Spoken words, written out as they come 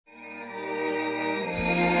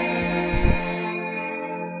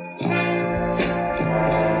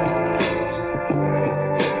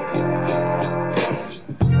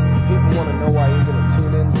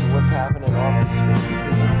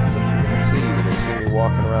see me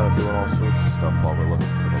walking around and doing all sorts of stuff while we're looking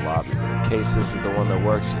for the lobby. But in case this is the one that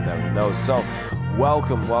works, you never know. So,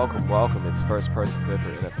 welcome. It's first person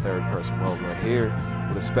Bipper in a third person world. We're here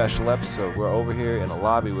with a special episode. We're over here in a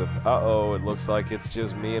lobby with, it looks like it's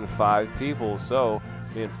just me and 5 people. So,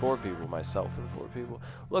 me and 4 people, myself and 4 people.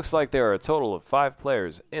 Looks like there are a total of 5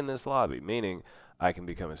 players in this lobby, meaning I can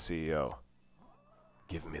become a CEO.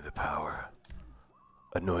 Give me the power.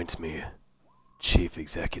 Anoint me Chief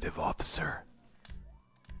Executive Officer.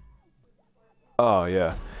 Oh,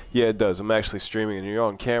 yeah. Yeah, it does. I'm actually streaming and you're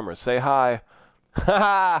on camera. Say hi.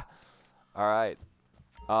 Ha! Alright.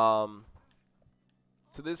 So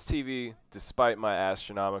this TV, despite my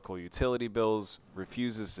astronomical utility bills,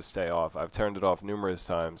 refuses to stay off. I've turned it off numerous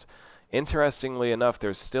times. Interestingly enough,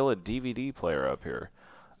 there's still a DVD player up here.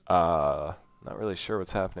 Not really sure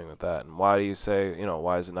what's happening with that. And why do you say,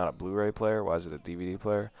 why is it not a Blu-ray player? Why is it a DVD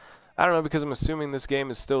player? I don't know, because I'm assuming this game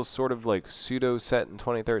is still sort of like pseudo set in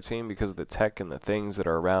 2013 because of the tech and the things that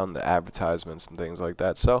are around, the advertisements and things like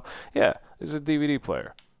that. So, yeah, there's a DVD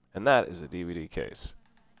player. And that is a DVD case.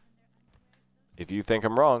 If you think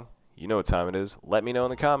I'm wrong, you know what time it is. Let me know in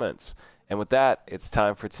the comments. And with that, it's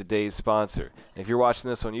time for today's sponsor. And if you're watching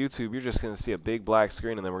this on YouTube, you're just going to see a big black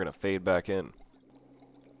screen and then we're going to fade back in.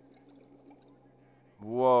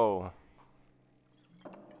 Whoa.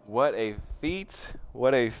 What a feat.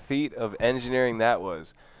 What a feat of engineering that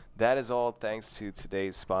was. That is all thanks to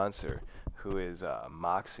today's sponsor, who is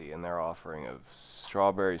Moxie, and their offering of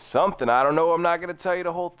strawberry something. I don't know. I'm not going to tell you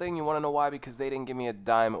the whole thing. You want to know why? Because they didn't give me a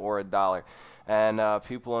dime or a dollar. And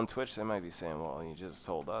people on Twitch, they might be saying, well, you just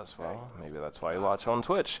told us. Well, maybe that's why you watch on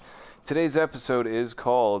Twitch. Today's episode is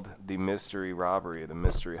called The Mystery Robbery, The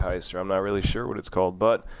Mystery Heist. I'm not really sure what it's called,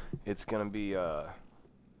 but it's going to be, I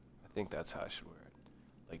think that's how I should wear it.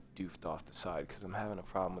 Like doofed off the side, because I'm having a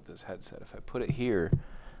problem with this headset. If I put it here,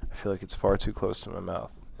 I feel like it's far too close to my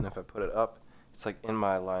mouth. And if I put it up, it's like in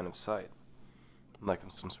my line of sight. Like I'm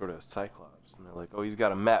some sort of cyclops. And they're like, oh, he's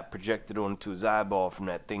got a map projected onto his eyeball from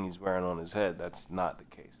that thing he's wearing on his head. That's not the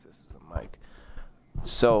case. This is a mic.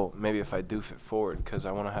 So maybe if I doof it forward, because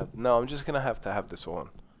I want to have... No, I'm just going to have this on.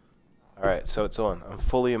 Alright, so it's on. I'm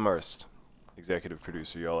fully immersed. Executive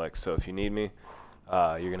producer YoLX. So if you need me,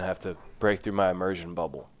 you're going to have to break through my immersion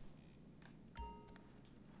bubble.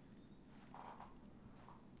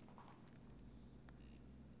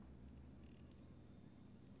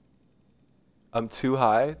 I'm too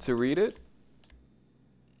high to read it?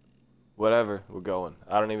 Whatever, we're going.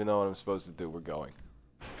 I don't even know what I'm supposed to do. We're going.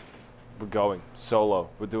 We're going. Solo.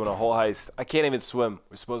 We're doing a whole heist. I can't even swim.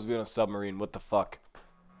 We're supposed to be on a submarine. What the fuck?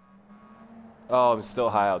 Oh, I'm still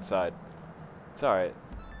high outside. It's alright.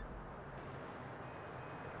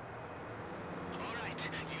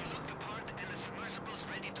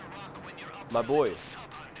 My boy.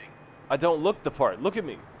 I don't look the part. Look at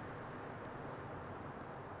me.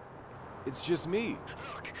 It's just me.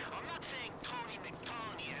 Look, I'm not saying Tony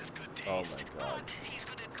McTony has good taste. Oh my god. But he's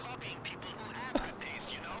good at copying people who have good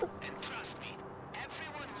taste, you know? And trust me,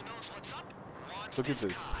 everyone who knows what's up wants Look at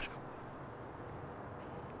this. car.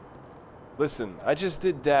 Listen, I just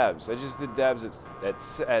did dabs. I just did dabs at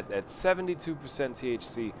 72%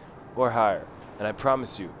 THC or higher. And I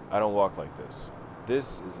promise you, I don't walk like this.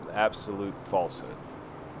 This is an absolute falsehood.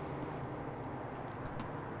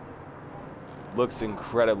 Looks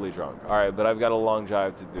incredibly drunk. Alright, but I've got a long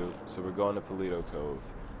drive to do, so we're going to Polito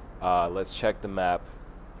Cove. Let's check the map.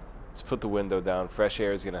 Let's put the window down. Fresh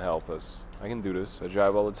air is going to help us. I can do this. I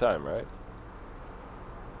drive all the time, right?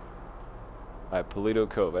 Alright, Polito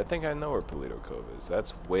Cove. I think I know where Polito Cove is.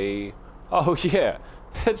 That's way... Oh, yeah.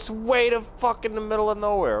 That's way the fuck in the middle of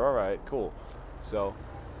nowhere. Alright, cool. So,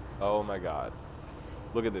 oh my god.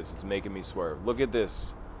 Look at this. It's making me swerve. Look at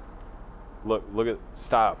this. Look at...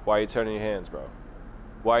 Stop. Why are you turning your hands, bro?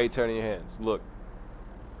 Why are you turning your hands? Look.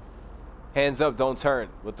 Hands up, don't turn.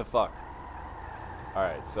 What the fuck?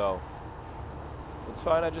 Alright, so... It's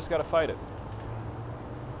fine, I just gotta fight it.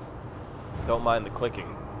 Don't mind the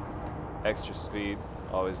clicking. Extra speed.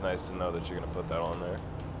 Always nice to know that you're gonna put that on there.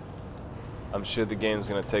 I'm sure the game's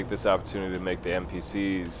gonna take this opportunity to make the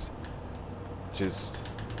NPCs just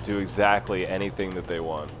do exactly anything that they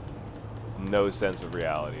want. No sense of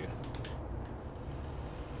reality.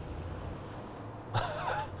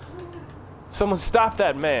 Someone stop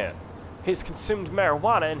that man! He's consumed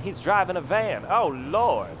marijuana and he's driving a van. Oh,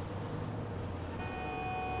 Lord.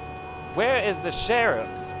 Where is the sheriff?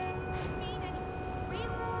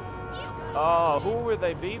 Oh, who were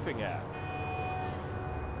they beeping at?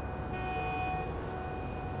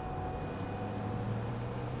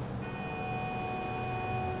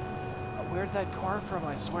 Where'd that car from?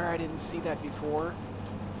 I swear I didn't see that before.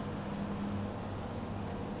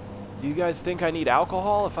 Do you guys think I need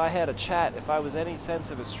alcohol? If I had a chat, if I was any sense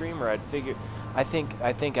of a streamer, I'd figure. I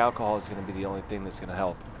think alcohol is gonna be the only thing that's gonna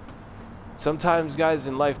help. Sometimes, guys,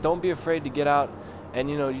 in life, don't be afraid to get out, and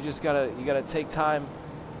you know, you gotta take time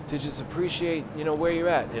to just appreciate, you know, where you're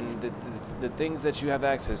at and the things that you have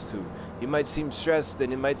access to. You might seem stressed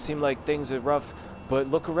and it might seem like things are rough, but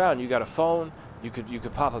look around. You got a phone. You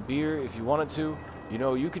could pop a beer if you wanted to. You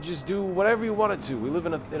know, you could just do whatever you wanted to. We live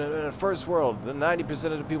in a first world. The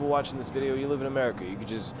 90% of the people watching this video, you live in America. You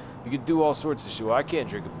could do all sorts of shit. Well, I can't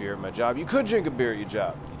drink a beer at my job. You could drink a beer at your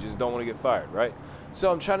job. You just don't want to get fired, right? So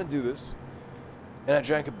I'm trying to do this, and I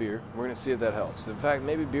drank a beer. We're gonna see if that helps. In fact,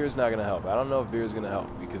 maybe beer's not gonna help. I don't know if beer's gonna help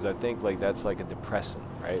because I think like that's like a depressant,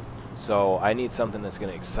 right? So I need something that's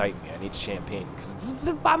gonna excite me. I need champagne because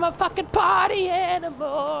I'm a fucking party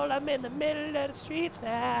animal. I'm in the middle of the streets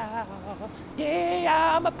now.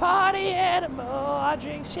 Yeah, I'm a party animal. I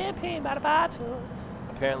drink champagne by the bottle.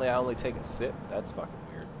 Apparently, I only take a sip. That's fucking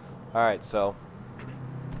weird. All right, so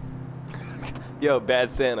yo,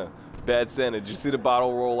 Bad Santa, Bad Santa. Did you see the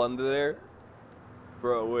bottle roll under there?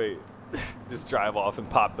 Bro, wait. Just drive off and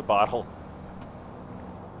pop the bottle.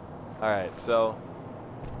 Alright, so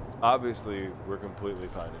obviously we're completely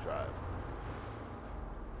fine to drive.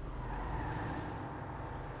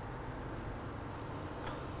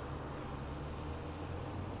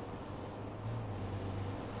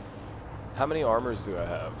 How many armors do I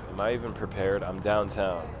have? Am I even prepared? I'm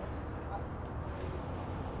downtown.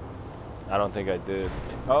 I don't think I did.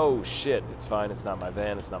 Oh shit, it's fine. It's not my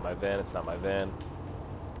van. It's not my van. It's not my van.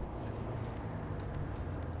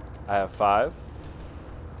 I have 5.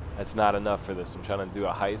 That's not enough for this. I'm trying to do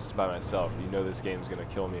a heist by myself. You know this game's gonna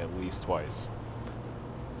kill me at least twice.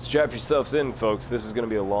 Strap yourselves in, folks. This is gonna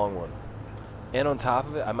be a long one. And on top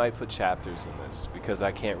of it, I might put chapters in this because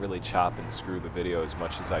I can't really chop and screw the video as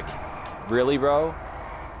much as I can. Really, bro?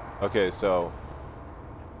 Okay, so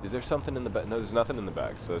is there something in the back? No, there's nothing in the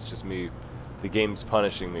back. So it's just me. The game's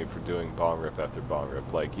punishing me for doing bong rip after bong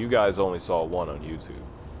rip. Like, you guys only saw one on YouTube.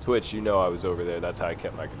 Twitch, you know I was over there. That's how I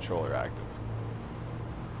kept my controller active.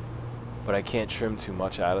 But I can't trim too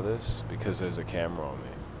much out of this because there's a camera on me.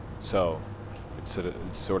 So it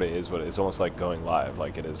sort of is what it's almost like going live,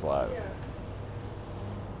 like it is live.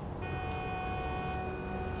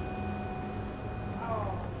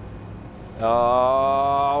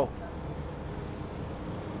 Oh.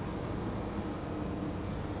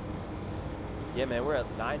 Yeah, man, we're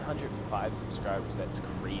at 905 subscribers. That's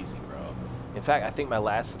crazy, bro. In fact, I think my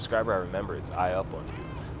last subscriber I remember is I Up on You,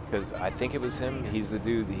 because I think it was him. He's the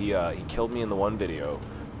dude. He killed me in the one video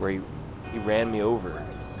where he ran me over,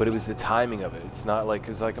 but it was the timing of it. It's not like,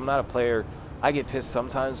 cause like I'm not a player. I get pissed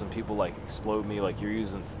sometimes when people like explode me, like you're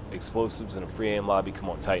using explosives in a free aim lobby. Come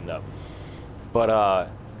on, tighten up. But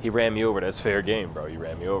he ran me over. That's fair game, bro. You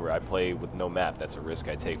ran me over. I play with no map. That's a risk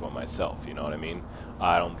I take on myself. You know what I mean?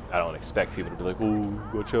 I don't expect people to be like, oh,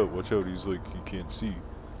 watch out. He's like, you can't see.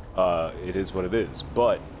 It is what it is.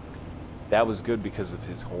 But that was good because of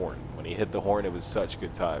his horn. When he hit the horn, it was such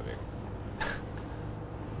good timing.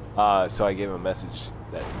 So I gave him a message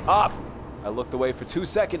that, I looked away for 2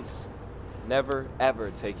 seconds. Never, ever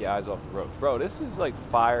take your eyes off the road. Bro, this is like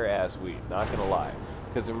fire-ass weed, not gonna lie.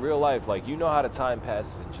 Because in real life, like, you know how the time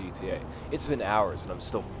passes in GTA. It's been hours and I'm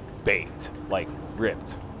still baked, like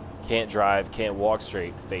ripped. Can't drive, can't walk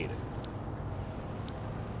straight, faded.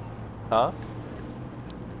 Huh?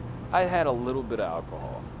 I had a little bit of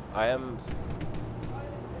alcohol. I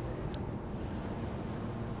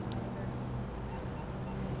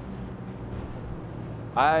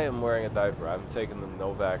am wearing a diaper. I'm taking the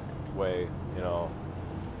Novak way, you know.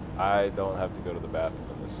 I don't have to go to the bathroom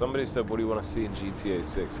in this. Somebody said, what do you want to see in GTA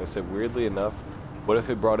 6? I said, weirdly enough, what if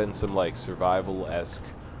it brought in some like survival-esque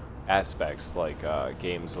aspects, like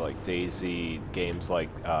games like Daisy, games like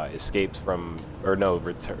Escaped from, or no,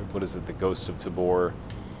 what is it, The Ghost of Tabor.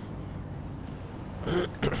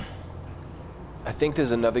 I think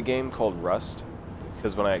there's another game called Rust,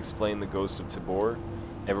 because when I explain The Ghost of Tabor,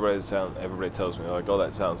 everybody tells me, like, oh,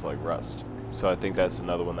 that sounds like Rust. So I think that's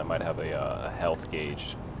another one that might have a health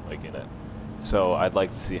gauge, like, in it. So I'd like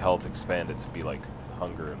to see health expanded to be like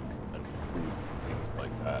hunger and food, things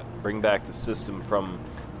like that. Bring back the system from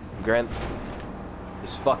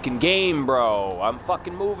this fucking game, bro. I'm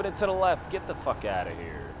fucking moving it to the left. Get the fuck out of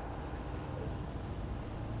here.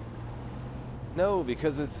 No,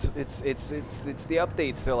 because it's the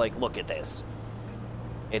updates. They're like, look at this.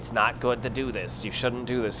 It's not good to do this. You shouldn't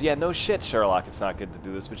do this. Yeah, no shit, Sherlock. It's not good to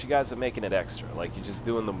do this, but you guys are making it extra. Like, you're just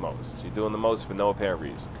doing the most. You're doing the most for no apparent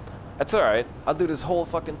reason. That's all right. I'll do this whole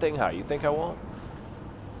fucking thing high. You think I won't?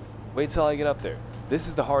 Wait till I get up there. This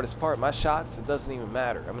is the hardest part. My shots, it doesn't even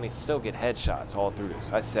matter. I'm gonna still get headshots all through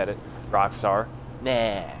this. I said it. Rockstar.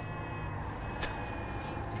 Nah.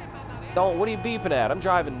 Don't. What are you beeping at? I'm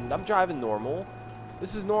driving normal.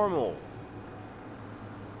 This is normal.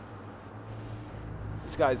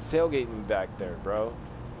 This guy's tailgating me back there, bro.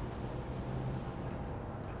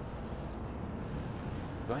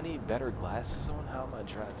 Do I need better glasses on? How am I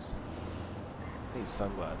dressed? I need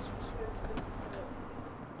sunglasses.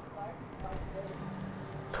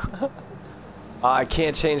 I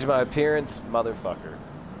can't change my appearance, motherfucker.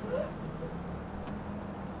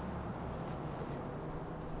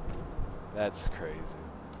 That's crazy.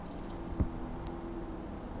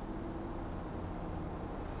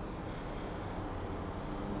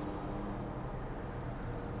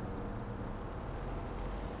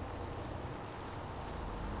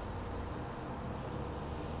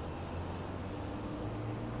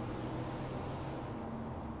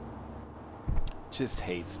 Just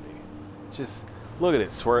hates me. Just look at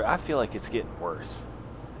it, swear. I feel like it's getting worse.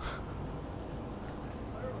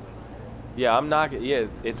 Yeah, I'm not. Yeah,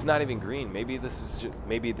 it's not even green. Maybe this is.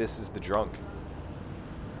 Maybe this is the drunk.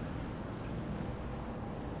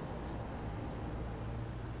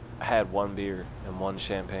 I had one beer and one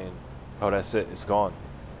champagne. Oh, that's it. It's gone.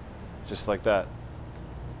 Just like that.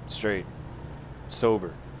 Straight.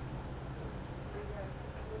 Sober.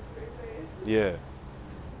 Yeah.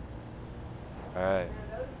 Alright.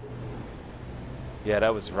 Yeah,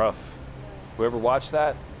 that was rough. Whoever watched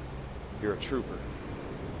that, you're a trooper.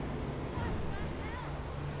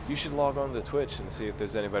 You should log on to Twitch and see if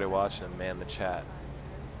there's anybody watching and man the chat.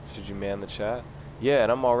 Should you man the chat? Yeah,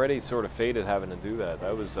 and I'm already sort of faded having to do that.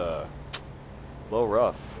 That was a little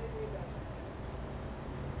rough.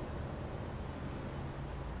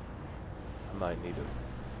 I might need to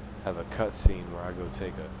have a cutscene where I go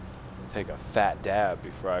take a fat dab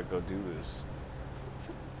before I go do this.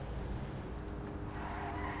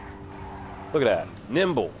 Look at that.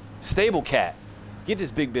 Nimble. Stable cat. Get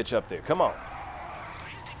this big bitch up there. Come on. Are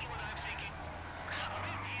you thinking what I'm thinking? Are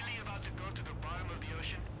we really about to go to the bottom of the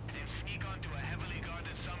ocean and then sneak onto a heavily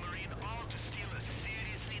guarded submarine, all to steal a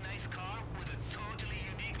seriously nice car with a totally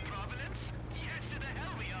unique provenance? Yes, to the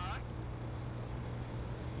hell we are!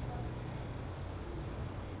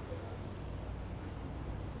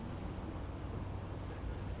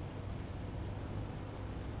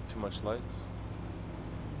 Too much lights.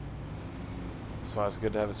 That's why it's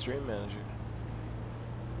good to have a stream manager.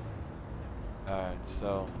 Alright,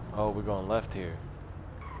 so... Oh, we're going left here.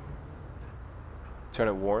 Turn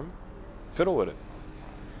it warm. Fiddle with it.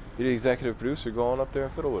 You're the executive producer, go on up there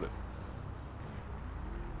and fiddle with it.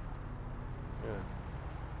 Yeah.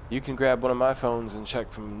 You can grab one of my phones and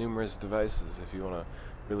check from numerous devices if you want to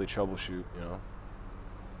really troubleshoot, you know.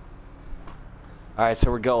 Alright, so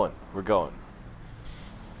we're going. We're going.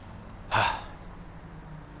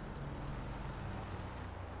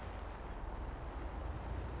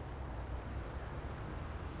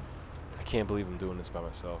 I can't believe I'm doing this by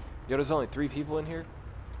myself. Yo, there's only 3 people in here?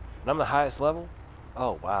 And I'm the highest level?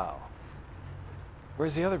 Oh, wow.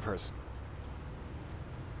 Where's the other person?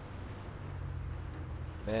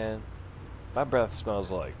 Man, my breath smells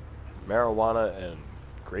like marijuana and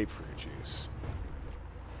grapefruit juice.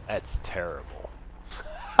 That's terrible.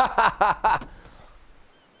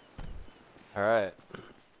 Alright.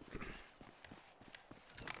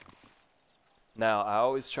 Now, I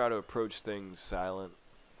always try to approach things silent.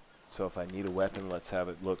 So if I need a weapon, let's have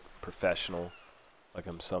it look professional. Like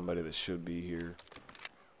I'm somebody that should be here.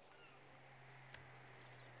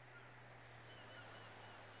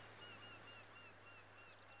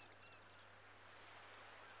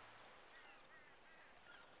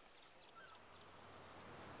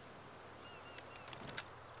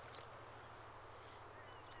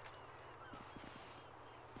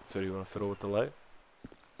 So do you want to fiddle with the light?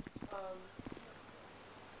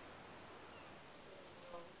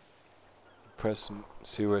 Press,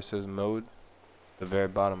 see where it says mode? The very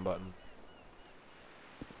bottom button.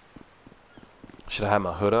 Should I have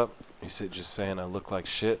my hood up? You said just saying I look like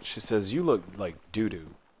shit. She says you look like doo-doo.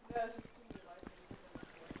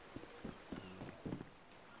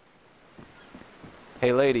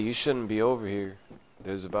 Hey lady, you shouldn't be over here.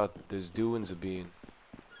 There's doings of being.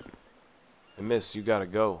 And miss, you gotta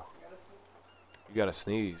go. You gotta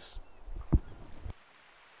sneeze.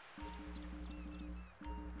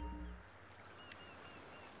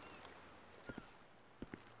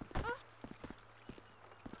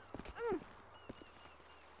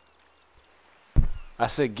 I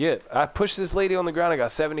said get. I pushed this lady on the ground. I got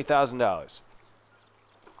 $70,000.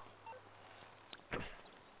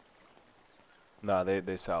 Nah,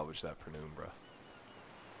 they salvaged that Pernoon, bro.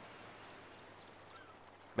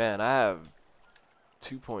 Man, I have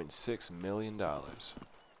 $2.6 million. 2.6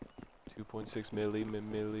 milli.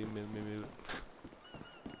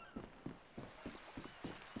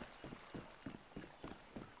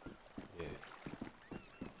 Yeah.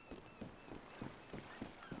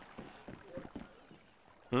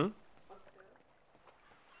 Hmm?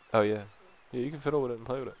 Oh yeah. Yeah, you can fiddle with it and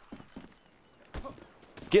play with it.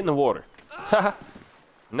 Get in the water.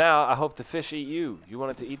 Now I hope the fish eat you. You want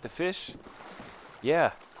it to eat the fish?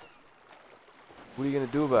 Yeah. What are you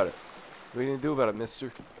gonna do about it? What are you gonna do about it,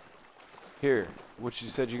 mister? Here, what you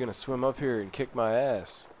said you're gonna swim up here and kick my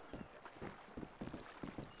ass.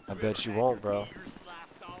 I bet you won't, bro.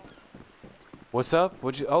 What's up?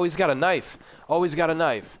 What'd you? Oh, he's got a knife. Oh, he's got a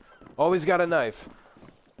knife. Oh, he's got a knife.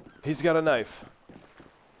 He's got a knife.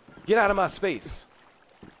 Get out of my space.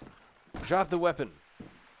 Drop the weapon.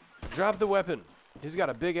 Drop the weapon. He's got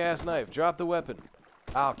a big ass knife. Drop the weapon.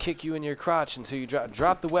 I'll kick you in your crotch until you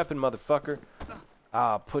drop the weapon, motherfucker.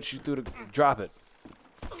 I'll put you through the... Drop it.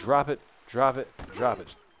 Drop it. Drop it. Drop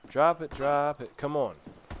it. Drop it. Drop it. Come on.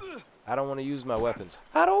 I don't want to use my weapons.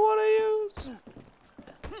 I don't want to use...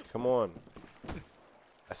 Come on.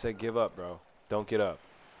 I said give up, bro. Don't get up.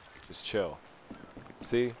 Just chill.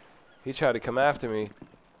 See? He tried to come after me,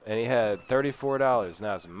 and he had $34.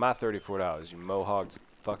 Now it's my $34, you mohawked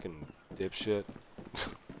fucking dipshit.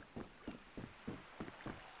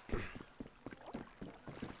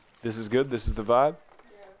 This is good? This is the vibe?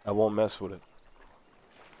 I won't mess with it.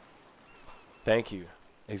 Thank you,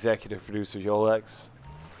 executive producer Yolex.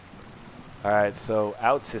 Alright, so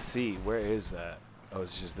out to sea. Where is that? Oh,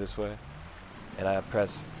 it's just this way? And I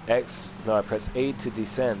press X, no, I press A to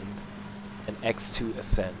descend, and X to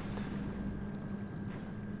ascend.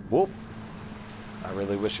 Whoop. I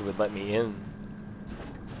really wish it would let me in.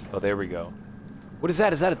 Oh, there we go. What is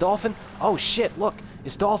that? Is that a dolphin? Oh, shit, look.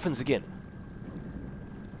 It's dolphins again.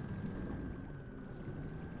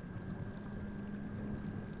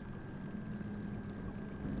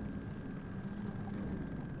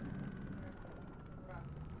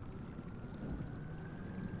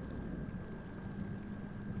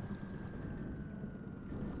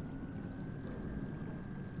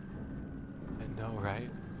 I know, right?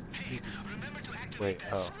 Hey, remember to activate Wait,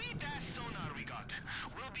 that sweet-ass sonar we got.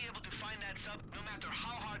 We'll be able to find that sub no matter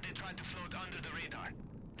how hard they try to float under the radar.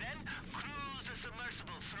 Then, cruise the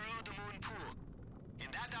submersible through the moon pool.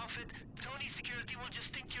 In that outfit, Tony's security will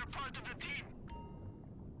just think you're part of the team.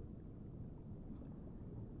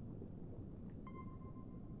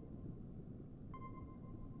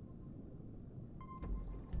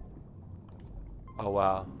 Oh,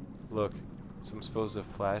 wow. Look. So I'm supposed to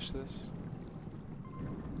flash this?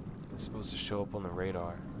 It's supposed to show up on the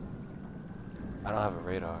radar. I don't have a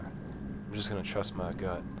radar. I'm just gonna trust my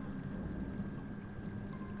gut.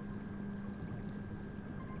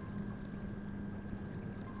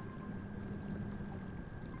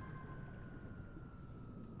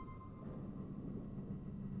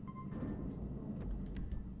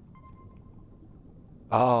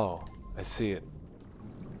 Oh, I see it.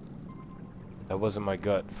 That wasn't my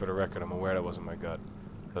gut, for the record. I'm aware that wasn't my gut.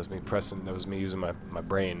 That was me pressing, that was me using my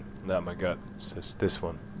brain, not my gut. It's this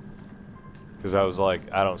one. Because I was like,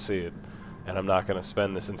 I don't see it. And I'm not going to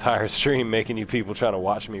spend this entire stream making you people trying to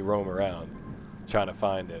watch me roam around, trying to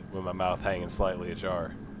find it with my mouth hanging slightly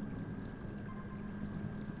ajar.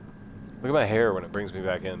 Look at my hair when it brings me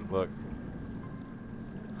back in. Look.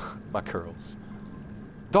 My curls.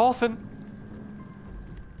 Dolphin!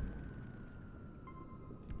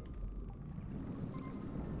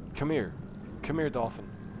 Come here. Come here, dolphin.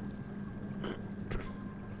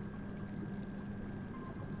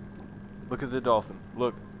 Look at the dolphin.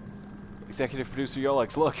 Look. Executive producer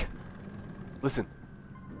Yolex, look. Listen.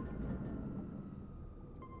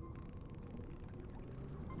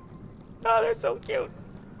 Oh, they're so cute.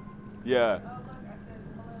 Yeah. Oh, look, I said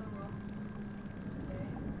hello.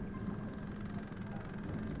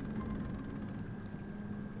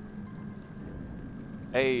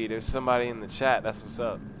 Hey, there's somebody in the chat. That's what's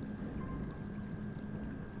up.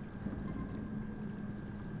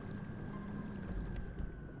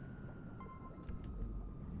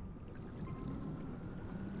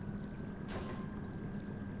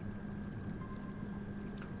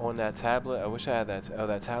 On that tablet, I wish I had that. Oh,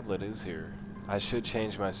 that tablet is here. I should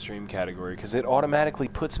change my stream category because it automatically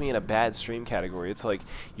puts me in a bad stream category. It's like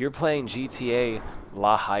you're playing GTA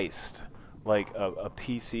La Heist, like a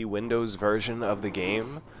PC Windows version of the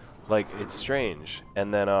game. Like, it's strange.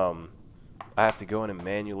 And then I have to go in and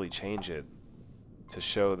manually change it to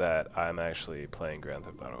show that I'm actually playing Grand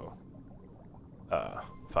Theft Auto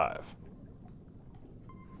 5.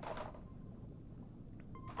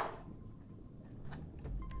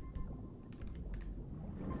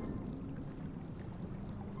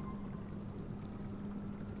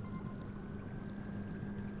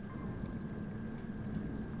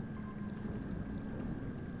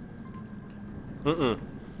 Mm-mm.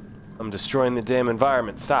 I'm destroying the damn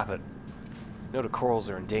environment. Stop it. You know the corals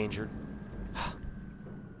are endangered.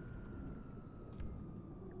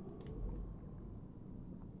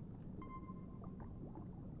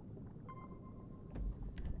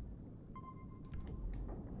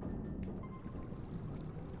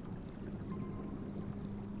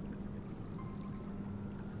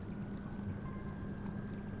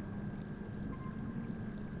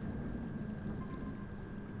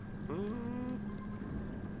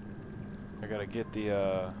 I gotta get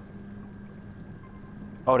the,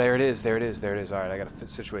 Oh, there it is, there it is, there it is. Alright, I gotta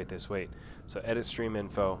situate this. Wait. So, edit stream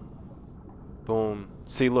info. Boom.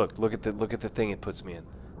 See, look at the thing it puts me in.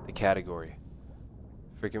 The category.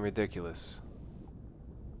 Freaking ridiculous.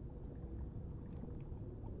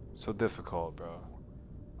 So difficult, bro.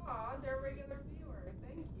 Aw, they're a regular viewer.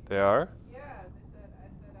 Thank you. They are? Yeah, I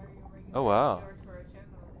said, are you a regular Oh, wow. viewer to our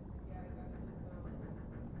channel? They said, yeah, I got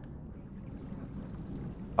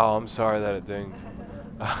it. Oh, I'm sorry that it dinged.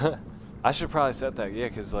 I should probably set that, yeah,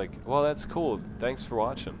 because, like, well, that's cool. Thanks for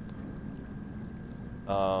watching.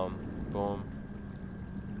 Boom.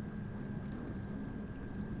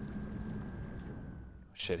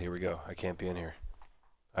 Shit, here we go. I can't be in here.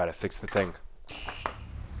 Alright, I fixed the thing.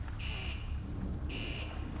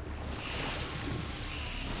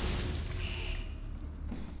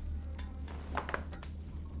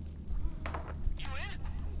 You in?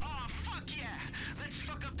 Oh, fuck yeah! Let's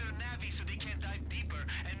fuck up their navi so they can't dive deeper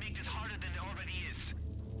and make this harder than it already is.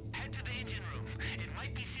 Head to the engine room. It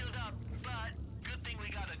might be sealed up, but good thing we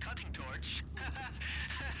got a cutting torch.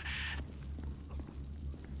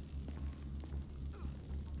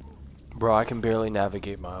 Bro, I can barely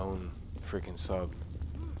navigate my own freaking sub.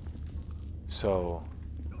 So...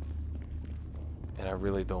 And I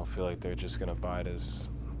really don't feel like they're just gonna buy this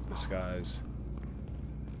disguise.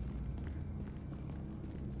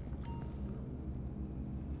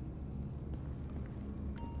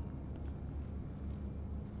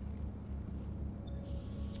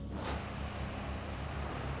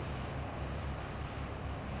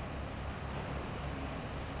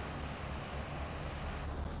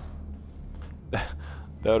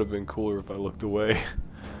 That would have been cooler if I looked away.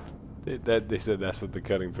 They said that's what the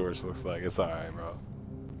cutting torch looks like. It's alright, bro.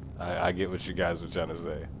 I get what you guys were trying to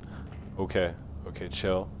say. Okay,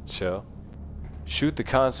 chill. Shoot the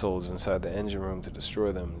consoles inside the engine room to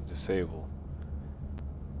destroy them and disable.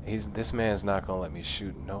 This man's not gonna let me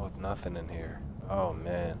shoot nothing in here. Oh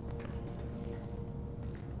man.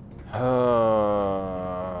 Alright,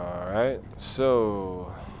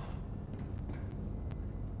 so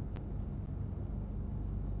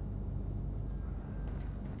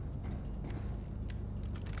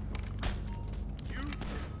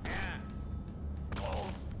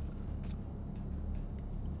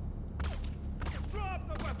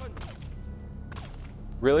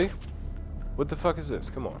really? What the fuck is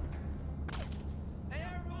this? Come on.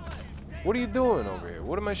 What are you doing over here?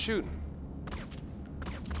 What am I shooting?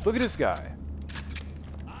 Look at this guy.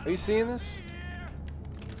 Are you seeing this?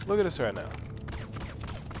 Look at us right now.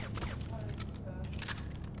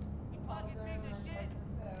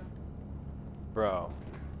 Bro.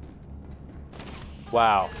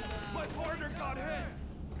 Wow.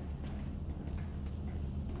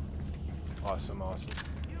 Awesome.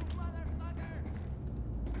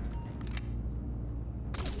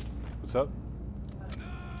 What's up?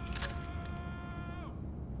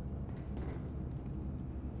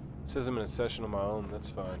 It says I'm in a session on my own. That's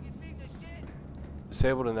fine.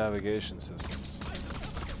 Disable the navigation systems.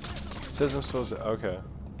 It says I'm supposed to... Okay.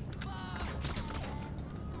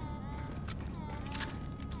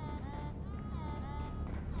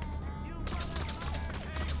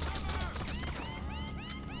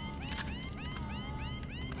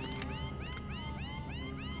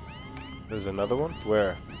 There's another one?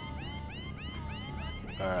 Where?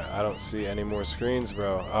 Alright, I don't see any more screens,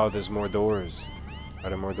 bro. Oh, there's more doors. Are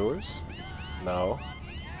there more doors? No.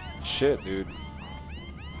 Shit, dude.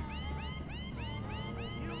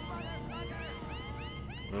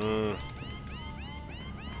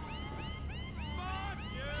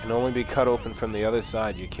 Can only be cut open from the other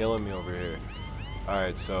side. You're killing me over here.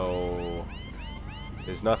 Alright, so...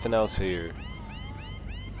 There's nothing else here.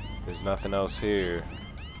 There's nothing else here.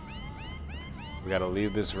 We gotta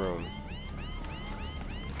leave this room.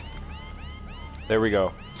 There we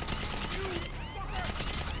go.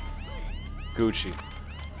 Gucci.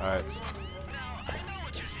 Alright. Now, I know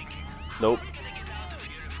what you're thinking. Nope. How are we gonna get out of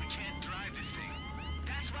here if we can't drive this thing?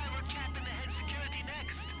 That's why we're capping the head security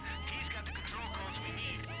next. He's got the control codes we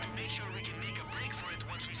need to make sure we can make a break for it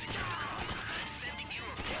once we secure the car. Sending you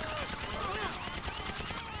a pickup.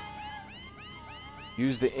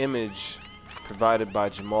 Use the image provided by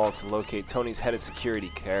Jamal to locate Tony's head of security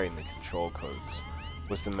carrying the control codes.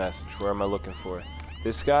 What's the message? Where am I looking for?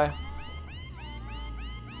 This guy?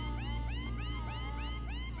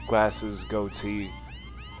 Glasses, goatee,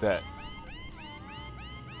 bet.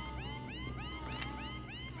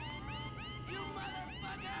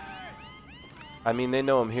 I mean, they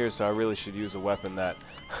know I'm here, so I really should use a weapon that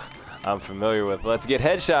I'm familiar with. Let's get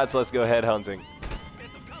headshots. Let's go head hunting.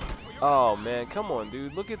 Oh, man. Come on,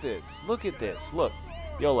 dude. Look at this. Look at this. Look.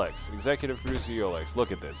 Yolex. Executive producer Yolex.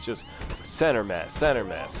 Look at this. Just center mass, center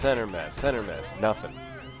mass, center mass, center mass. Nothing.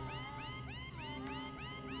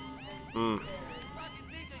 I'm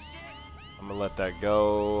gonna let that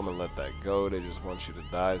go. I'm gonna let that go. They just want you to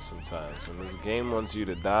die sometimes. When this game wants you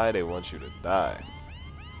to die, they want you to die.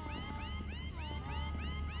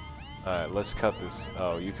 Alright, let's cut this.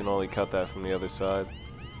 Oh, you can only cut that from the other side?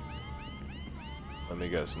 Let me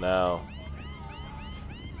guess now.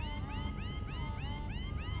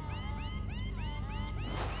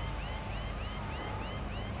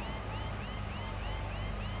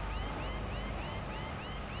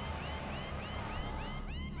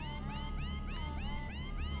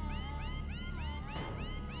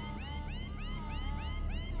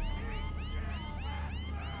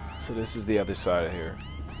 So this is the other side of here.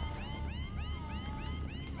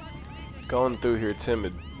 Going through here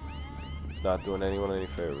timid. It's not doing anyone any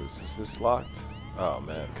favors. Is this locked? Oh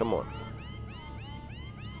man, come on.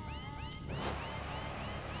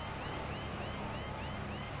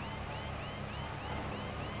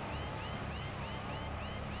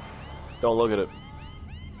 Don't look at it.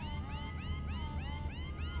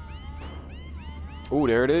 Ooh,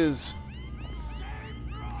 there it is.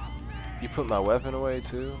 You put my weapon away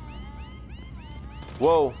too?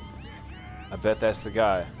 Whoa! I bet that's the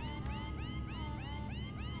guy.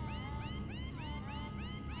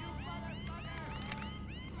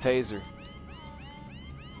 Taser.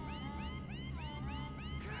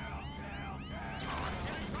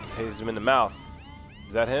 Tased him in the mouth.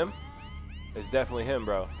 Is that him? It's definitely him,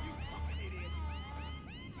 bro.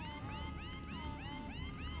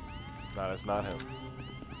 No, that's not him.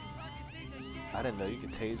 I didn't know you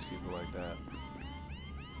could tase people like that.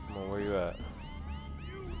 Come on, where you at?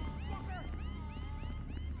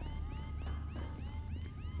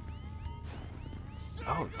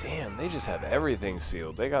 Oh, damn, they just have everything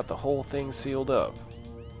sealed. They got the whole thing sealed up.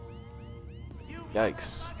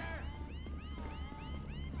 Yikes.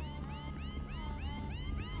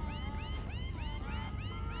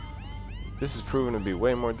 This is proving to be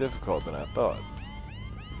way more difficult than I thought.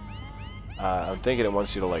 I'm thinking it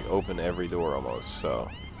wants you to like open every door almost, so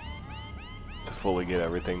to fully get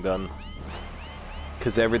everything done.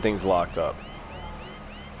 Because everything's locked up.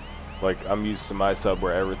 Like, I'm used to my sub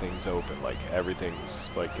where everything's open, like everything's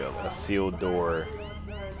like a sealed door.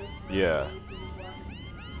 Yeah.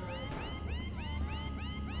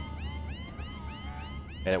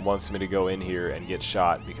 And it wants me to go in here and get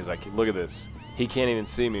shot because I can, look at this. He can't even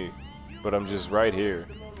see me, but I'm just right here.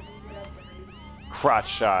 Crotch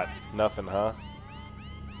shot. Nothing, huh?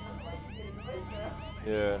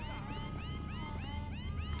 Yeah.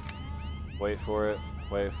 Wait for it.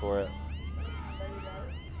 Wait for it.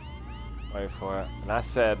 Wait for it. And I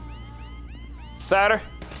said, sir,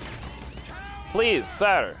 please,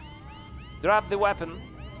 sir, drop the weapon.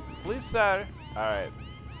 Please, sir. Alright.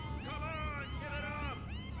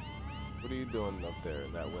 What are you doing up there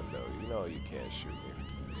in that window? You know you can't shoot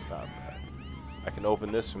me. Stop that. I can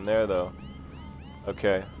open this from there, though.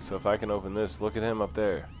 Okay, so if I can open this, look at him up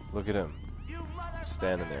there. Look at him.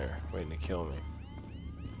 Standing there, waiting to kill me.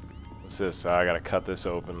 What's this? Oh, I gotta cut this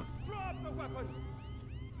open.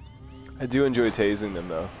 I do enjoy tasing them,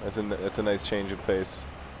 though. That's a nice change of pace.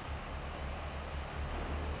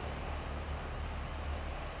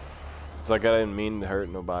 It's like I didn't mean to hurt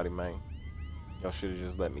nobody, man. Y'all should have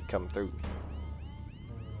just let me come through.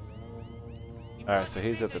 Alright, so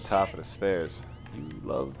he's at the top of the stairs. You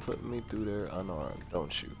love putting me through there unarmed,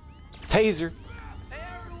 don't you? Taser! Hey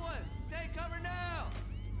everyone! Take cover now!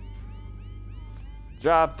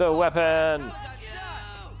 Drop the weapon! Got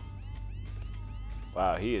shot!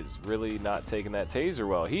 Wow, he is really not taking that taser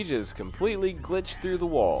well. He just completely glitched through the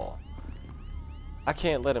wall. I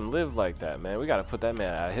can't let him live like that, man. We gotta put that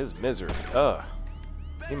man out of his misery. Ugh.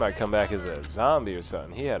 He might come back as a zombie or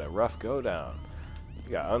something. He had a rough go down.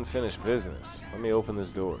 We got unfinished business. Let me open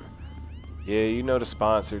this door. Yeah, you know the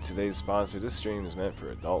sponsor. Today's sponsor. This stream is meant for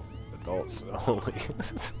adults only.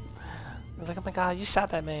 Like, oh my god, you shot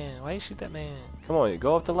that man. Why you shoot that man? Come on, you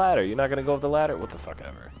go up the ladder. You're not gonna go up the ladder? What the fuck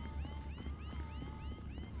ever.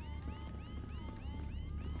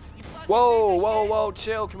 Whoa, whoa, whoa,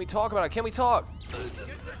 chill. Can we talk about it? Can we talk?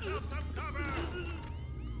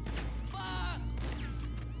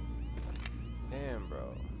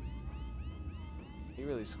 He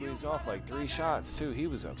really squeezed off like 3 shots too. He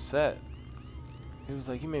was upset. He was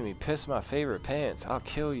like, "You made me piss my favorite pants. I'll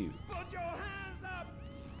kill you." Put your hands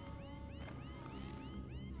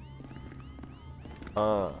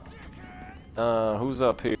up! Who's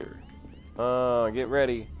up here? Get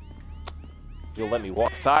ready. You'll let me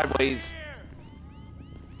walk sideways.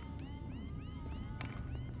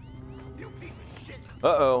 You piece of shit!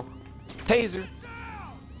 Uh-oh. Taser.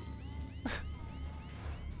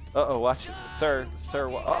 Uh-oh, watch it. Sir,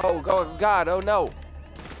 oh, God, oh no.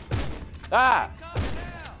 Ah! Come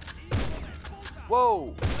now!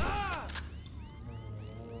 Whoa!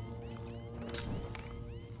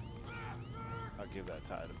 I'll give that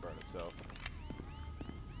tire to burn itself.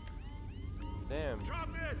 Damn, Drop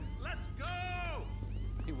it! Let's go!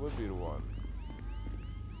 he would be the one.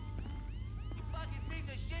 You fucking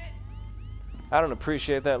piece of shit! I don't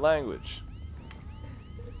appreciate that language.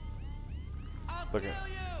 I'll Look kill at-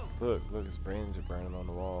 you! Look, his brains are burning on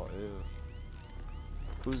the wall. Ew.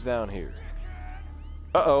 Who's down here?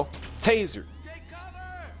 Uh-oh. Taser. Take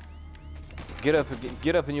cover! Get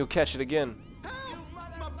up and you'll catch it again. You My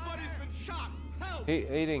motherfucker! buddy's been shot. Help! He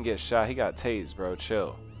didn't get shot. He got tased, bro.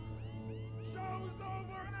 Chill. Show's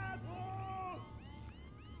over, asshole!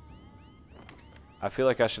 I feel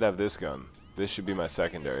like I should have this gun. This should be my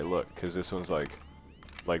secondary. Look, because this one's like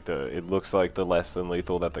it looks like the less than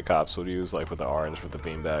lethal that the cops would use, like with the orange with the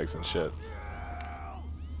beanbags and shit.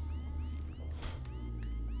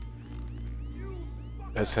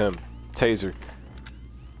 That's him. Taser.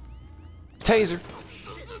 Taser.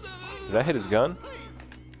 Did that hit his gun?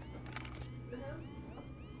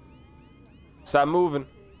 Stop moving.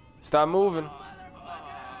 Stop moving.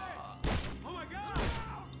 Oh my god!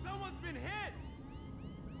 Someone's been hit!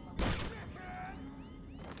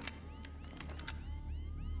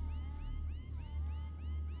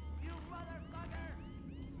 You motherfucker!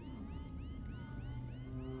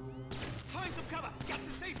 Find some cover! Get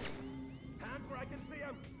to safety! Hands where I can see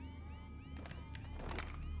him!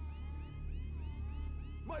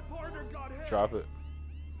 My partner got hit! Drop it.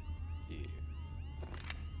 Yeah. You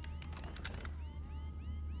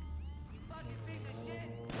fucking piece of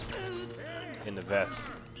shit! In the vest.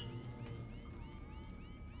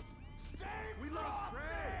 We lost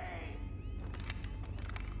Trey!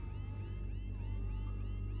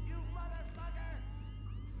 You motherfucker!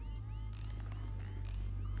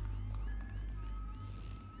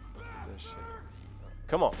 This shit.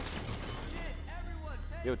 Come on. Shit, everyone,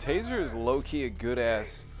 take Yo, Taser is low-key a good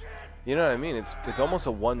ass. You know what I mean? It's almost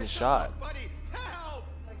a one shot. Buddy, help!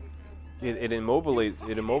 It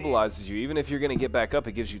immobilizes you. Even if you're gonna get back up,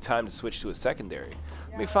 it gives you time to switch to a secondary.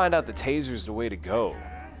 Let me find out the Taser's the way to go.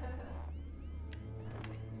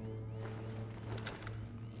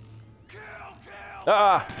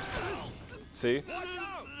 Ah! See?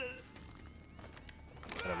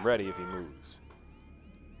 And I'm ready if he moves.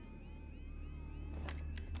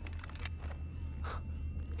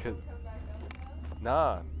 'Cause-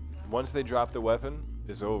 Nah. Once they drop the weapon,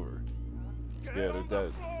 it's over. Yeah, they're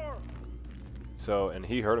dead. So, and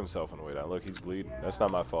he hurt himself on the way down. Look, he's bleeding. That's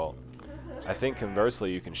not my fault. I think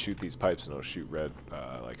conversely, you can shoot these pipes and it'll shoot red,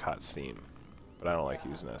 like hot steam. But I don't like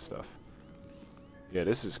using that stuff. Yeah,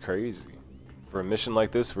 this is crazy. For a mission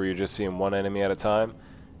like this, where you're just seeing one enemy at a time,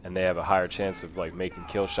 and they have a higher chance of like making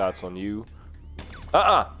kill shots on you.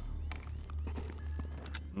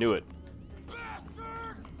 Knew it.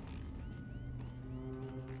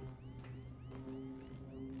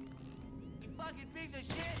 You fucking piece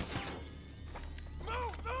of shit!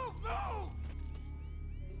 Move, move, move!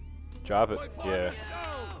 Drop it. My Yeah. partner's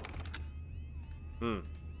down! Hmm.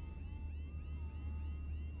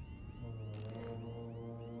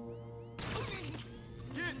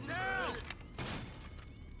 Get down!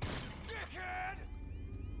 Dickhead!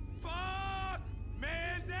 Fuck!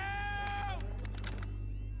 Man down!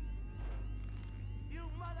 You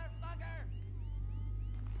motherfucker!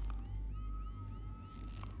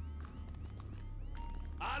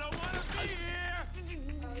 I don't want to be here!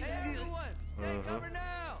 Hey, everyone, take cover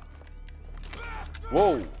now!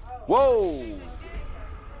 Whoa. Whoa.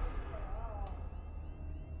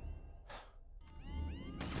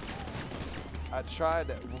 I tried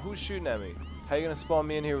that. Who's shooting at me? How you gonna spawn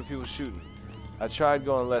me in here with people shooting? I tried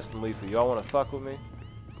going less than lethal. Y'all wanna fuck with me?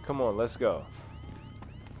 Come on, let's go.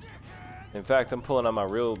 In fact, I'm pulling out my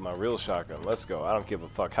real shotgun. Let's go. I don't give a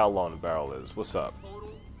fuck how long the barrel is. What's up?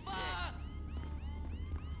 Fuck!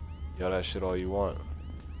 Yo, that shit all you want.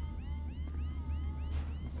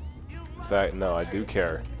 You In fact, no, I do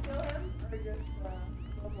care. Kill him or just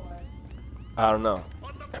oh boy. I don't know.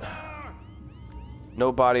 On the floor!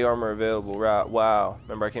 No body armor available. Wow.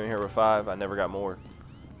 Remember I came here with 5? I never got more.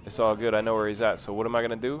 It's all good. I know where he's at. So what am I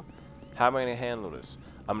gonna do? How am I gonna handle this?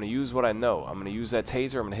 I'm gonna use what I know. I'm gonna use that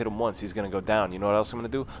taser. I'm gonna hit him once. He's gonna go down. You know what else I'm gonna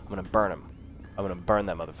do? I'm gonna burn him. I'm gonna burn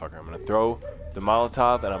that motherfucker. I'm gonna throw the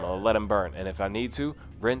Molotov and I'm gonna let him burn. And if I need to,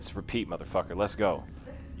 rinse, repeat, motherfucker. Let's go.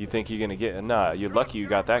 You think you're gonna get? Nah. You're lucky you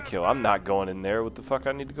got that kill. I'm not going in there. What the fuck?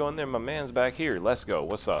 I need to go in there. My man's back here. Let's go.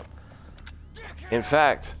 What's up? In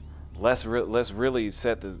fact, let's really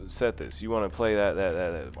set this. You want to play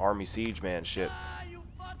that Army Siege man shit?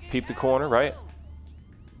 Peep the corner, right?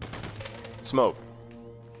 Smoke.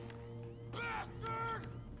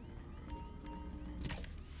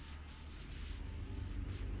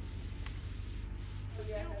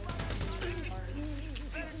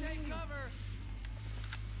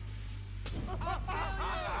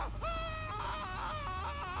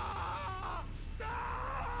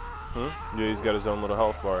 Yeah, he's got his own little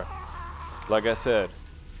health bar. Like I said,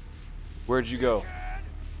 where'd you go?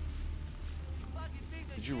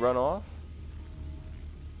 Did you run off?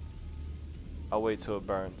 I'll wait till it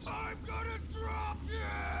burns. I'm gonna drop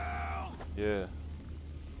you! Yeah.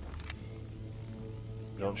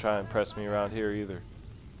 Don't try and press me around here either.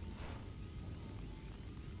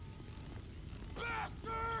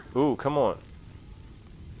 Bastard! Ooh, come on.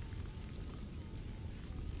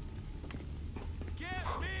 Get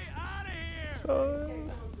me out of here!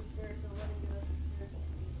 Son.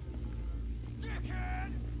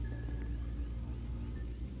 Dickhead!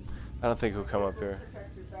 I don't think he'll come up here.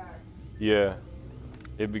 Protect your back. Yeah.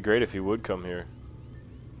 It'd be great if he would come here.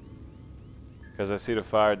 Because I see the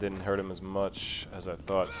fire didn't hurt him as much as I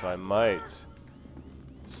thought, so I might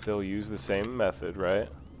still use the same method, right?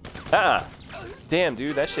 Ah! Damn,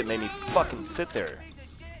 dude, that shit made me fucking sit there.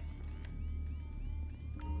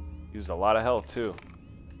 Used a lot of health, too.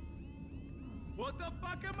 What the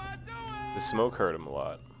fuck am I doing? The smoke hurt him a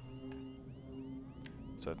lot.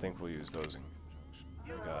 So I think we'll use those in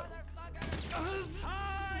conjunction. Got it.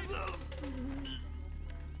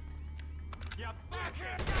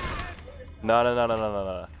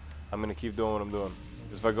 No. I'm gonna keep doing what I'm doing.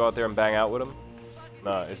 Because if I go out there and bang out with him,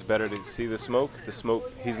 nah, it's better to see the smoke. The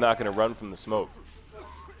smoke, he's not gonna run from the smoke.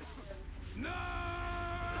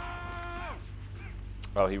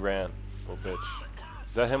 Oh, he ran. Little bitch.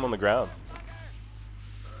 Is that him on the ground?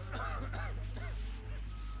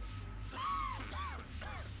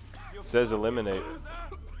 It says eliminate.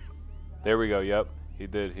 There we go, yep. He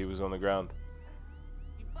did. He was on the ground.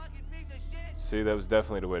 You fucking piece of shit! See, that was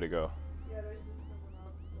definitely the way to go. Yeah, there's just someone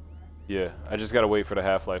else still there. Yeah, I just gotta wait for the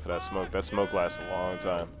half-life of that smoke. That smoke lasts a long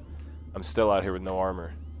time. I'm still out here with no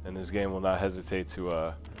armor, and this game will not hesitate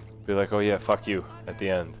to be like, oh yeah, fuck you, at the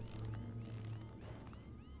end.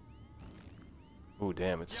 Ooh,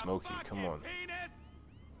 damn, it's smoky. Come on.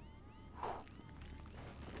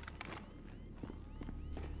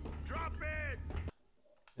 Drop it!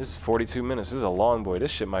 This is 42 minutes. This is a long boy.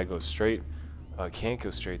 This shit might go straight. It can't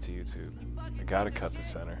go straight to YouTube. I gotta cut the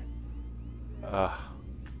center.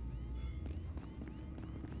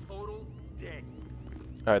 Total dick.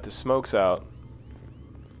 Alright, the smoke's out.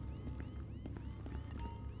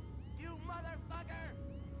 You motherfucker!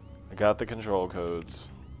 I got the control codes.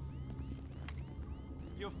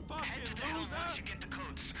 You fucking Head to the helm loser! once you get the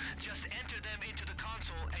codes. Just enter them into the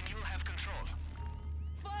console and you'll have control.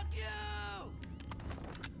 Fuck you!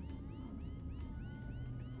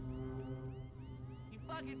 You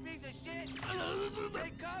fucking piece of shit!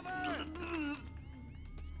 Take cover!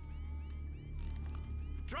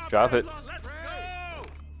 Drop it. Let's go!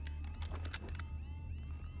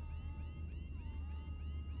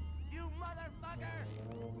 You motherfucker!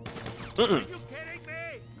 Are you kidding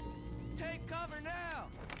me? Take cover now!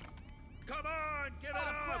 Come on, get it up!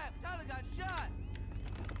 Oh crap, Tyler got shot!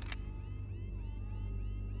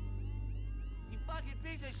 You fucking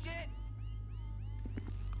piece of shit!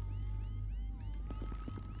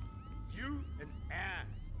 You an ass!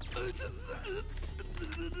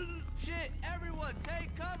 Shit, everyone,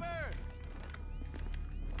 take cover!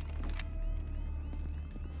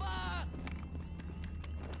 Fuck!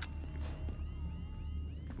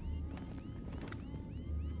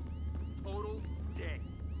 Total dick.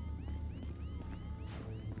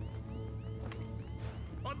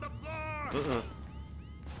 On the floor!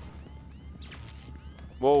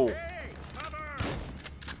 Whoa. Hey, cover!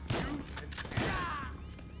 You an ass!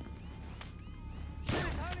 Shit,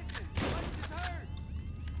 Huntington! Huntington's hurt!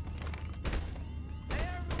 Hey,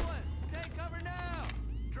 everyone! Take cover now!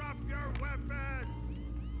 Drop your weapon!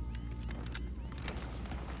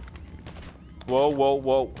 Whoa. Total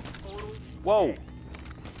Whoa.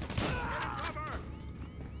 cover!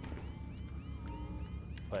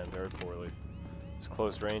 Playing very poorly. This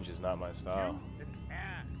close range is not my style. You an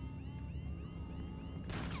ass!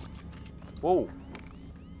 Whoa.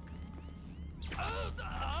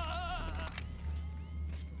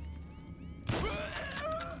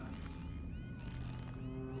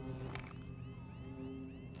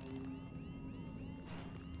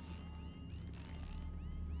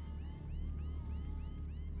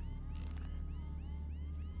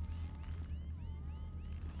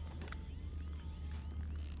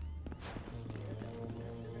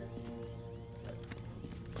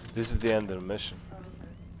 This is the end of the mission.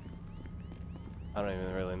 I don't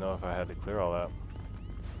even really know if I had to clear all that.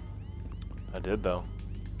 I did though.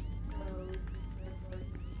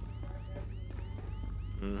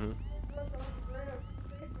 Mm-hmm.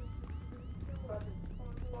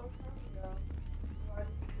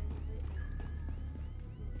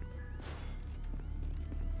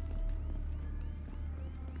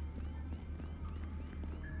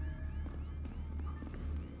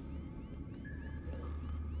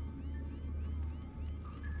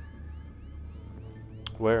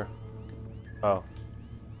 Where? Oh,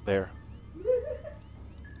 there.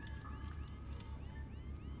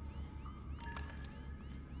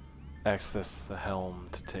 Access the helm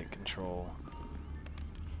to take control.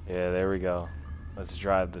 Yeah, there we go. Let's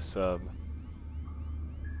drive the sub.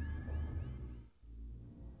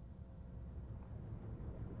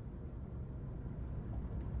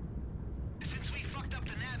 Since we fucked up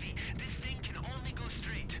the Navi, this thing can only go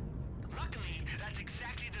straight. Luckily, that's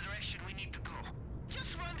exactly the direction we need to go.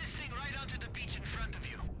 Just run this thing right onto the beach in front of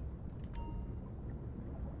you.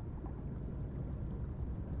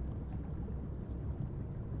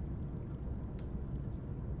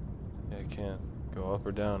 Yeah, I can't go up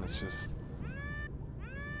or down, it's just...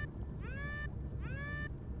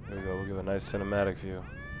 There we go, we'll give a nice cinematic view.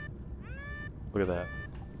 Look at that.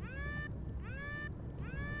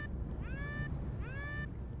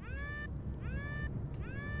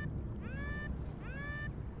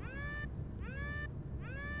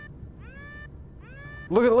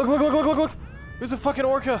 Look at look! There's a fucking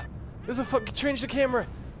orca! There's a change the camera!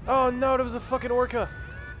 Oh no, there was a fucking orca!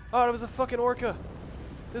 Oh, there was a fucking orca!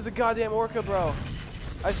 There's a goddamn orca, bro!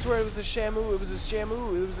 I swear it was a Shamu, it was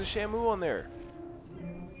a Shamu on there.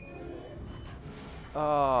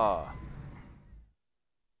 Ah.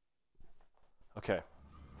 Okay,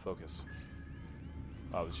 focus.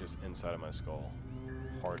 I was just inside of my skull.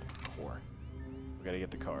 Hardcore. We gotta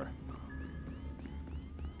get the car.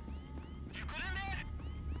 You good in there?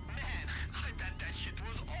 Man, I bet that shit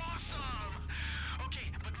was awesome!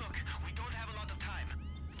 Okay, but look, we don't have a lot of time.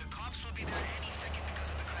 The cops will be there any second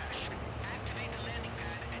because of the crash. Activate the landing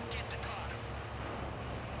pad and get the car.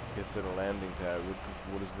 Get to the landing pad.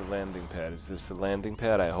 What is the landing pad? Is this the landing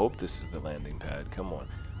pad? I hope this is the landing pad. Come on.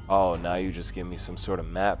 Oh, now you just give me some sort of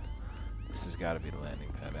map. This has got to be the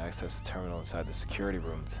landing pad. Access the terminal inside the security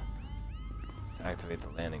room to activate the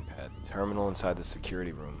landing pad. Terminal inside the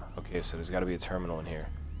security room. Okay, so there's got to be a terminal in here.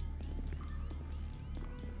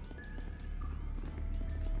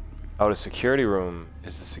 Oh, the security room.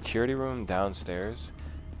 Is the security room downstairs?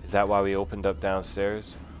 Is that why we opened up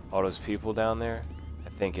downstairs? All those people down there? I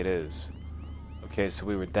think it is. Okay, so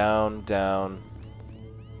we were down,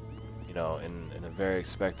 you know, in a very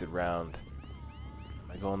expected round.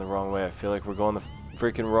 Am I going the wrong way? I feel like we're going the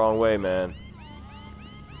freaking wrong way, man.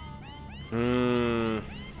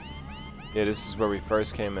 Yeah, this is where we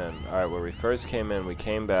first came in. Alright, where we first came in, we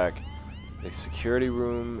came back. The security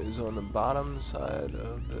room is on the bottom side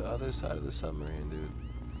of the other side of the submarine, dude.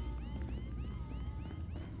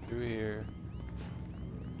 Through here.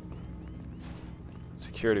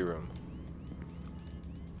 Security room.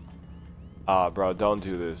 Ah, bro, don't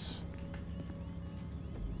do this.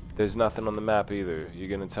 There's nothing on the map either. You're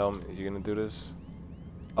gonna tell me you're gonna do this?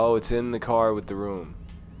 Oh, it's in the car with the room.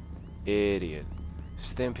 Idiot.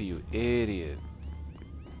 Stimpy, you idiot.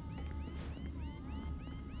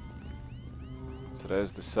 So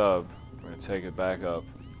there's the sub. We're gonna take it back up.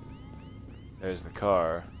 There's the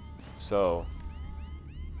car. So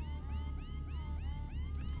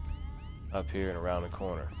up here and around the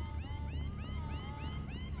corner.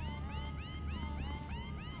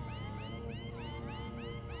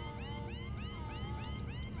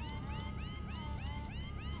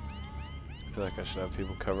 I feel like I should have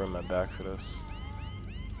people covering my back for this.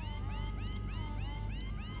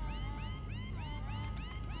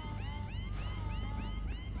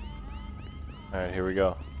 Alright, here we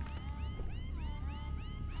go.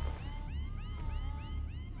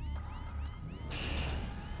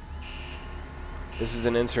 This is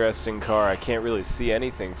an interesting car. I can't really see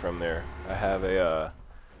anything from there. I have a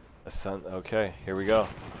sun. Okay, here we go.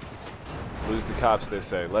 Lose the cops, they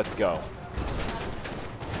say. Let's go.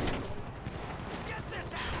 Get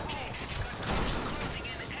this out! Okay, you got cops closing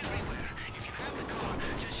in everywhere. You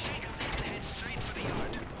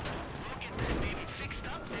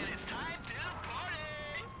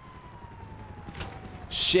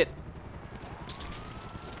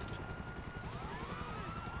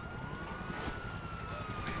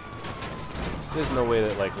There's no way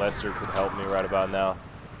that like Lester could help me right about now.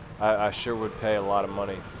 I sure would pay a lot of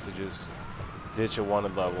money to just ditch a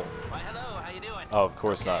wanted level. Why, hello, how you doing? Oh, of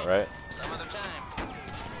course not, right? Some other time.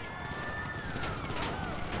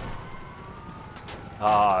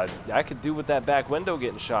 Ah, I could do with that back window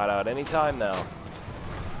getting shot out any time now.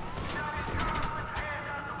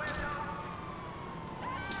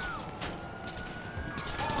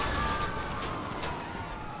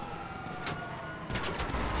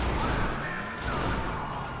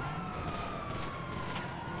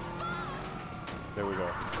 There we go.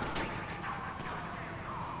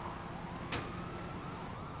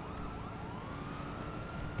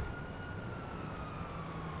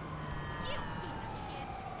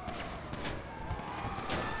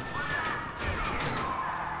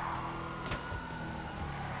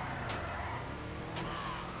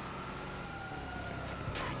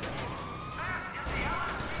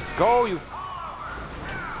 Go, you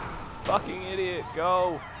fucking idiot,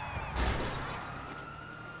 go.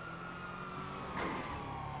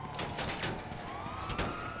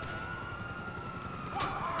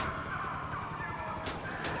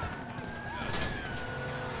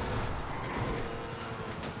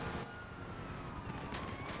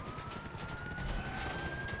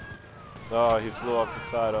 Oh, he flew off the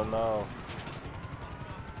side, oh no.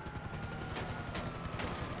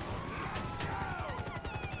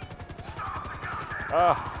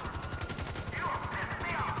 Ah.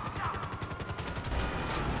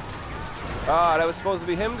 Ah, that was supposed to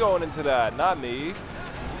be him going into that, not me.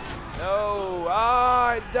 No. Ah,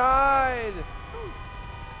 I died.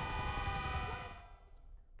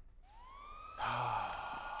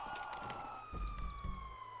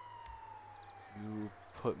 You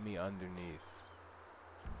put me underneath.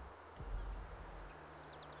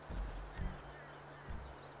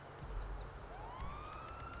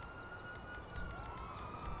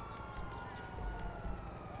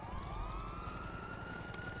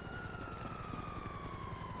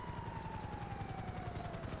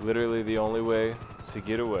 Literally the only way to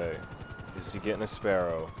get away is to get in a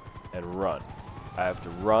Sparrow and run. I have to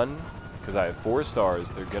run because I have 4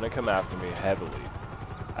 stars. They're gonna come after me heavily.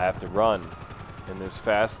 I have to run in this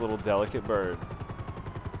fast little delicate bird.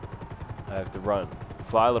 I have to run.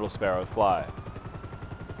 Fly, little Sparrow, fly.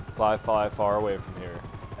 Fly, fly far away from here.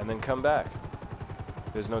 And then come back.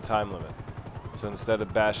 There's no time limit. So instead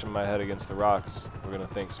of bashing my head against the rocks, we're gonna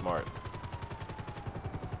think smart.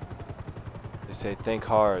 They say think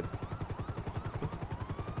hard.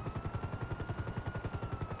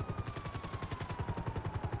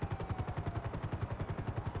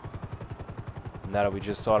 Now that we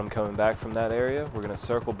just saw them coming back from that area, we're gonna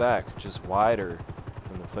circle back just wider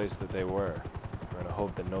from the place that they were. We're gonna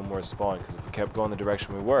hope that no more spawn, because if we kept going the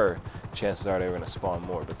direction we were, chances are they were gonna spawn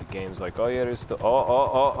more. But the game's like, oh yeah, there's still,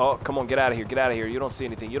 oh, come on, get out of here, get out of here. You don't see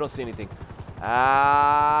anything, you don't see anything.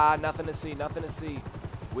 Ah, nothing to see, nothing to see.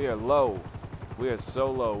 We are low. We are so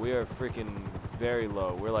low. We are freaking very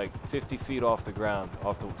low. We're like 50 feet off the ground.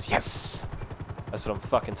 Off the... Yes! That's what I'm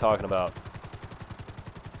fucking talking about.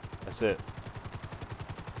 That's it.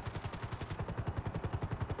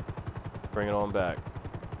 Bring it on back.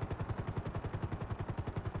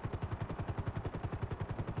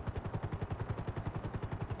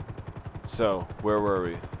 So, where were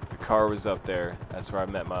we? The car was up there. That's where I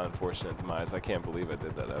met my unfortunate demise. I can't believe I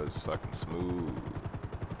did that. That was fucking smooth.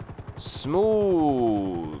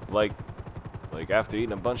 Smooth, like after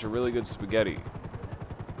eating a bunch of really good spaghetti.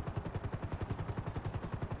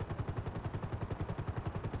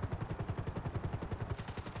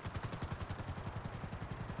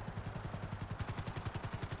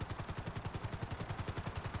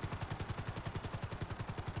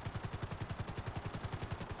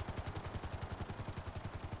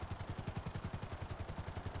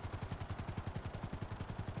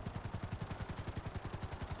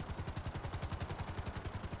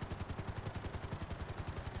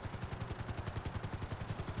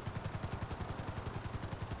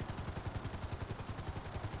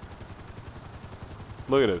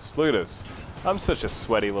 Look at this, look at this. I'm such a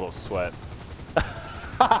sweaty little sweat.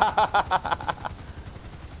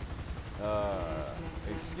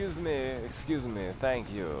 Excuse me,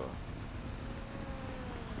 thank you.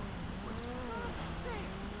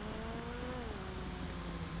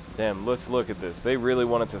 Damn, let's look at this. They really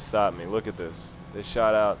wanted to stop me. Look at this. They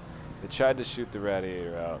shot out, they tried to shoot the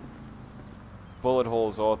radiator out. Bullet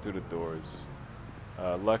holes all through the doors.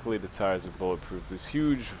 Luckily the tires are bulletproof. This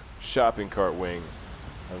huge shopping cart wing,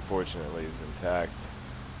 unfortunately, is intact.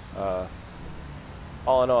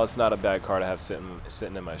 All in all, it's not a bad car to have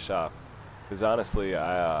sitting in my shop. Because honestly,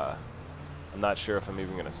 I'm not sure if I'm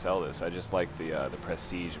even gonna sell this. I just like the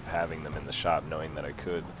prestige of having them in the shop, knowing that I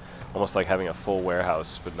could, almost like having a full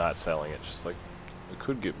warehouse but not selling it. Just like I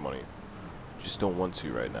could get money, just don't want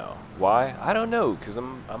to right now. Why? I don't know, cause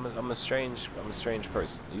I'm a strange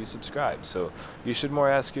person. You subscribe, so you should more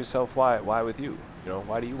ask yourself why with you. You know,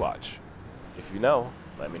 why do you watch? If you know,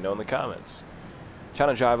 let me know in the comments. Trying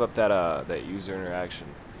to drive up that user interaction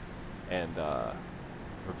and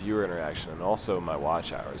reviewer interaction, and also my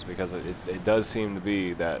watch hours, because it does seem to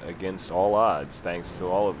be that against all odds, thanks to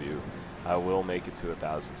all of you, I will make it to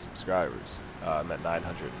 1,000 subscribers. I'm at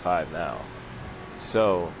 905 now.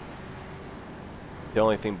 So the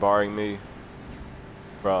only thing barring me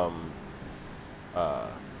from I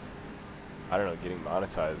don't know, getting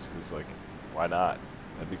monetized is like, why not?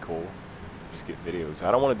 That'd be cool. Just get videos.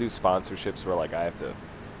 I don't want to do sponsorships where like I have to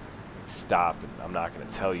stop and I'm not going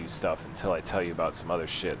to tell you stuff until I tell you about some other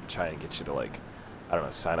shit and try and get you to, like, I don't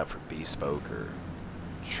know, sign up for Bespoke or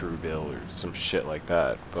Truebill or some shit like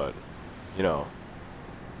that. But, you know,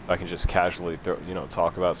 if I can just casually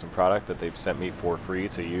talk about some product that they've sent me for free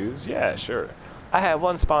to use, yeah, sure. I had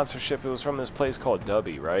one sponsorship. It was from this place called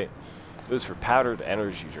Dubby, right? It was for powdered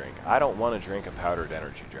energy drink. I don't want to drink a powdered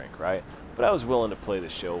energy drink, right? But I was willing to play the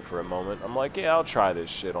show for a moment. I'm like, yeah, I'll try this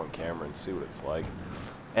shit on camera and see what it's like.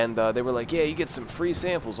 And they were like, yeah, you get some free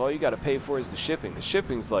samples. All you got to pay for is the shipping. The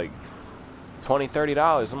shipping's like $20,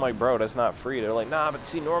 $30. I'm like, bro, that's not free. They're like, nah, but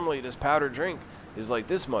see, normally this powdered drink is like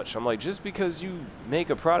this much. I'm like, just because you make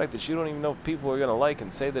a product that you don't even know if people are going to like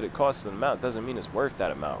and say that it costs an amount doesn't mean it's worth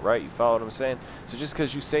that amount, right? You follow what I'm saying? So just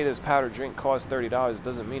because you say this powdered drink costs $30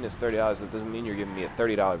 doesn't mean it's $30. That doesn't mean you're giving me a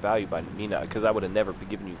 $30 value by me not, because I would have never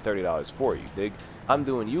given you $30 for you, dig? I'm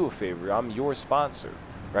doing you a favor. I'm your sponsor,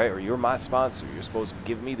 right? Or you're my sponsor. You're supposed to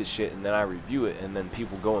give me the shit and then I review it and then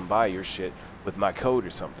people go and buy your shit with my code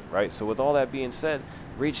or something, right? So with all that being said,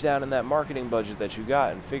 reach down in that marketing budget that you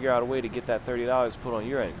got and figure out a way to get that $30 put on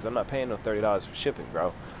your end, because I'm not paying no $30 for shipping,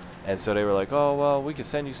 bro. And so they were like, oh, well, we can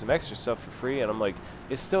send you some extra stuff for free. And I'm like,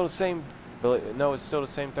 it's still the same. No, it's still the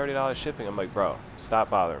same $30 shipping. I'm like, bro,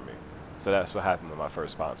 stop bothering me. So that's what happened with my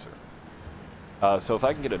first sponsor. So if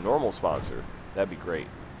I can get a normal sponsor, that'd be great.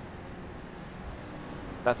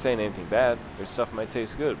 Not saying anything bad. Their stuff might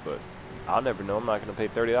taste good, but I'll never know. I'm not going to pay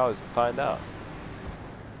 $30 to find out.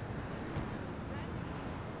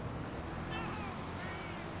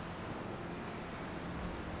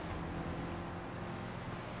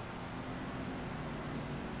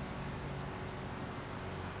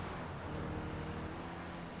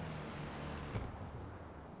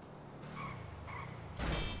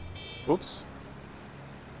 Oops.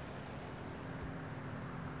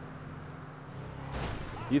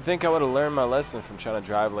 You'd think I would have learned my lesson from trying to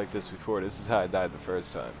drive like this before. This is how I died the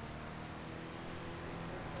first time.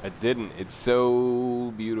 I didn't. It's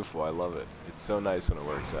so beautiful. I love it. It's so nice when it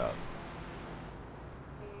works out.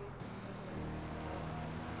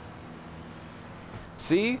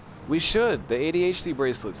 See? We should. The ADHD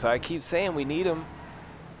bracelets. I keep saying we need them.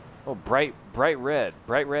 Oh, bright red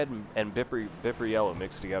and Bipper yellow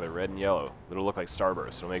mixed together, red and yellow. It'll look like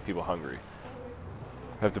Starburst. It'll make people hungry.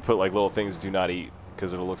 I have to put like little things do not eat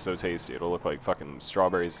because it'll look so tasty. It'll look like fucking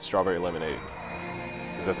strawberry lemonade.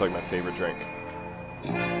 Because that's like my favorite drink.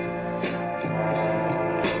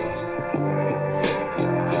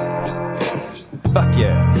 Fuck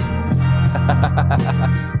yeah!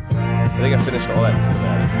 I think I finished all that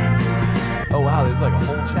cinematic. Oh wow, there's like a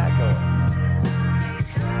whole chat going.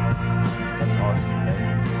 That's awesome, thank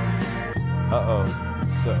you. Uh-oh.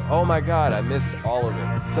 So, oh my god, I missed all of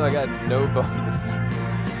it. So I got no bonus.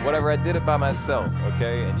 Whatever, I did it by myself,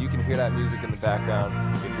 okay? And you can hear that music in the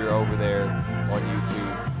background if you're over there on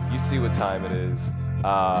YouTube. You see what time it is.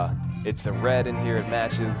 It's a red in here, it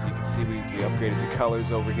matches. You can see we upgraded the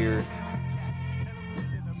colors over here.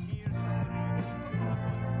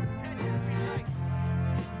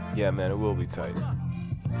 Yeah, man, it will be tight.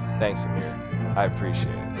 Thanks, Amir. I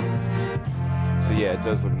appreciate it. So yeah, it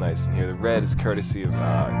does look nice in here. The red is courtesy of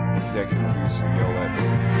executive producer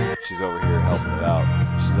Yolex. She's over here helping it out.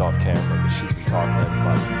 She's off camera, but she's been talking to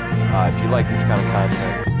everybody. If you like this kind of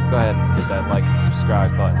content, go ahead and hit that like and subscribe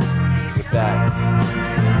button. With that,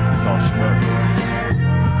 that's all she wrote.